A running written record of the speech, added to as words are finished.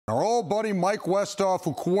Our old buddy Mike Westhoff,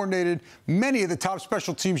 who coordinated many of the top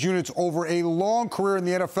special teams units over a long career in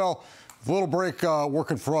the NFL. A little break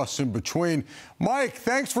working for us in between. Mike,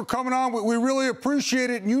 thanks for coming on. We really appreciate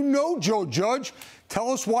it. You know Joe Judge.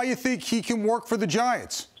 Tell us why you think he can work for the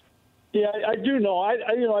Giants. Yeah, I do know. I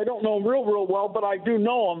don't know him real well, but I do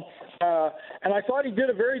know him, and I thought he did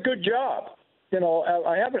a very good job.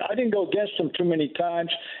 I didn't go against him too many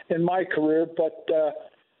times in my career, but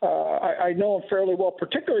I know him fairly well.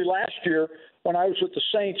 Particularly last year when I was with the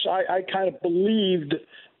Saints, I kind of believed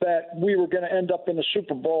that we were going to end up in the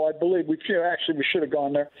Super Bowl. I believe we should have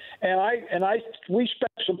gone there, and we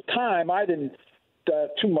spent some time. I didn't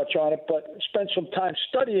too much on it, but spent some time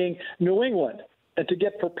studying New England and to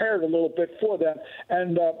get prepared a little bit for them.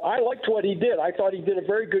 And I liked what he did. I thought he did a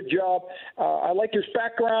very good job. I like his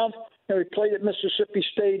background. He played at Mississippi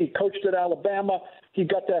State. He coached at Alabama. He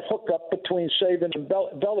got that hookup between Saban and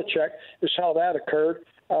Belichick is how that occurred.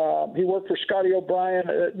 He worked for Scotty O'Brien,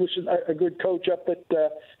 was a good coach up at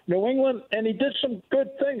New England, and he did some good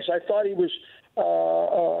things. I thought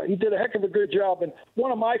he did a heck of a good job. And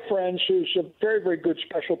one of my friends, who's a very, very good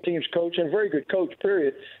special teams coach and a very good coach,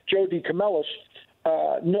 period, Joe DeCamellis,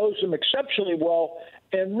 knows him exceptionally well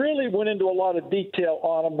and really went into a lot of detail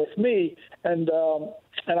on him with me, and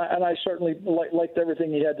I certainly liked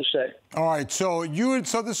everything he had to say. All right, so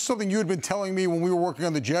this is something you had been telling me when we were working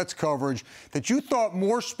on the Jets coverage, that you thought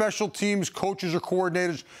more special teams coaches or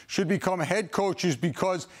coordinators should become head coaches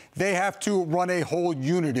because they have to run a whole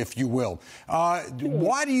unit, if you will.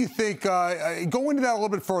 Why do you think, go into that a little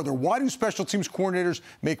bit further, why do special teams coordinators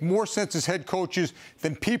make more sense as head coaches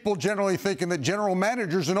than people generally think and that general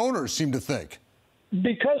managers and owners seem to think?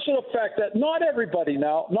 Because of the fact that not everybody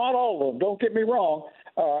now, not all of them, don't get me wrong,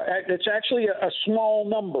 it's actually a small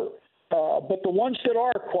number. But the ones that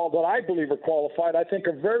I believe are qualified, I think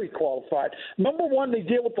are very qualified. Number one, they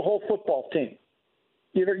deal with the whole football team.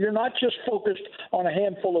 You're not just focused on a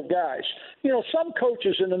handful of guys. Some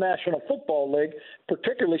coaches in the National Football League,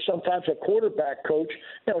 particularly sometimes a quarterback coach,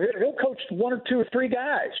 he'll coach one or two or three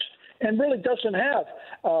guys, and really doesn't have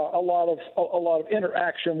a lot of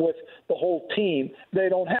interaction with the whole team. They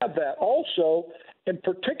don't have that. Also, in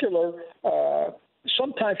particular,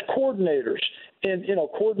 sometimes coordinators in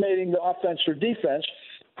coordinating the offense or defense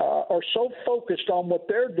are so focused on what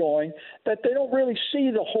they're doing that they don't really see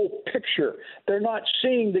the whole picture. They're not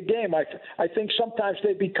seeing the game. I think sometimes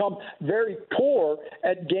they become very poor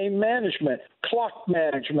at game management, clock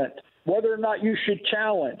management, whether or not you should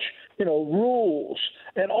challenge, rules,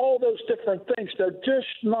 and all those different things. They're just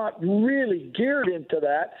not really geared into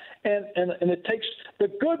that, and it takes the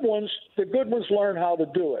good ones learn how to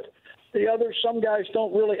do it. The others, some guys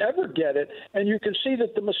don't really ever get it, and you can see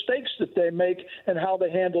that the mistakes that they make and how they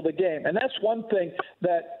handle the game. And that's one thing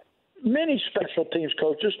that many special teams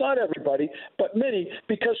coaches, not everybody, but many,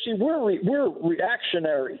 because, see, we're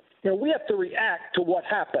reactionary. We have to react to what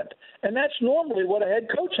happened. And that's normally what a head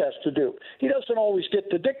coach has to do. He doesn't always get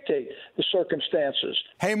to dictate the circumstances.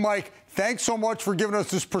 Hey, Mike, thanks so much for giving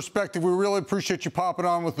us this perspective. We really appreciate you popping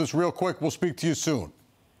on with us real quick. We'll speak to you soon.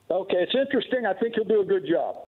 Okay, it's interesting. I think you'll do a good job.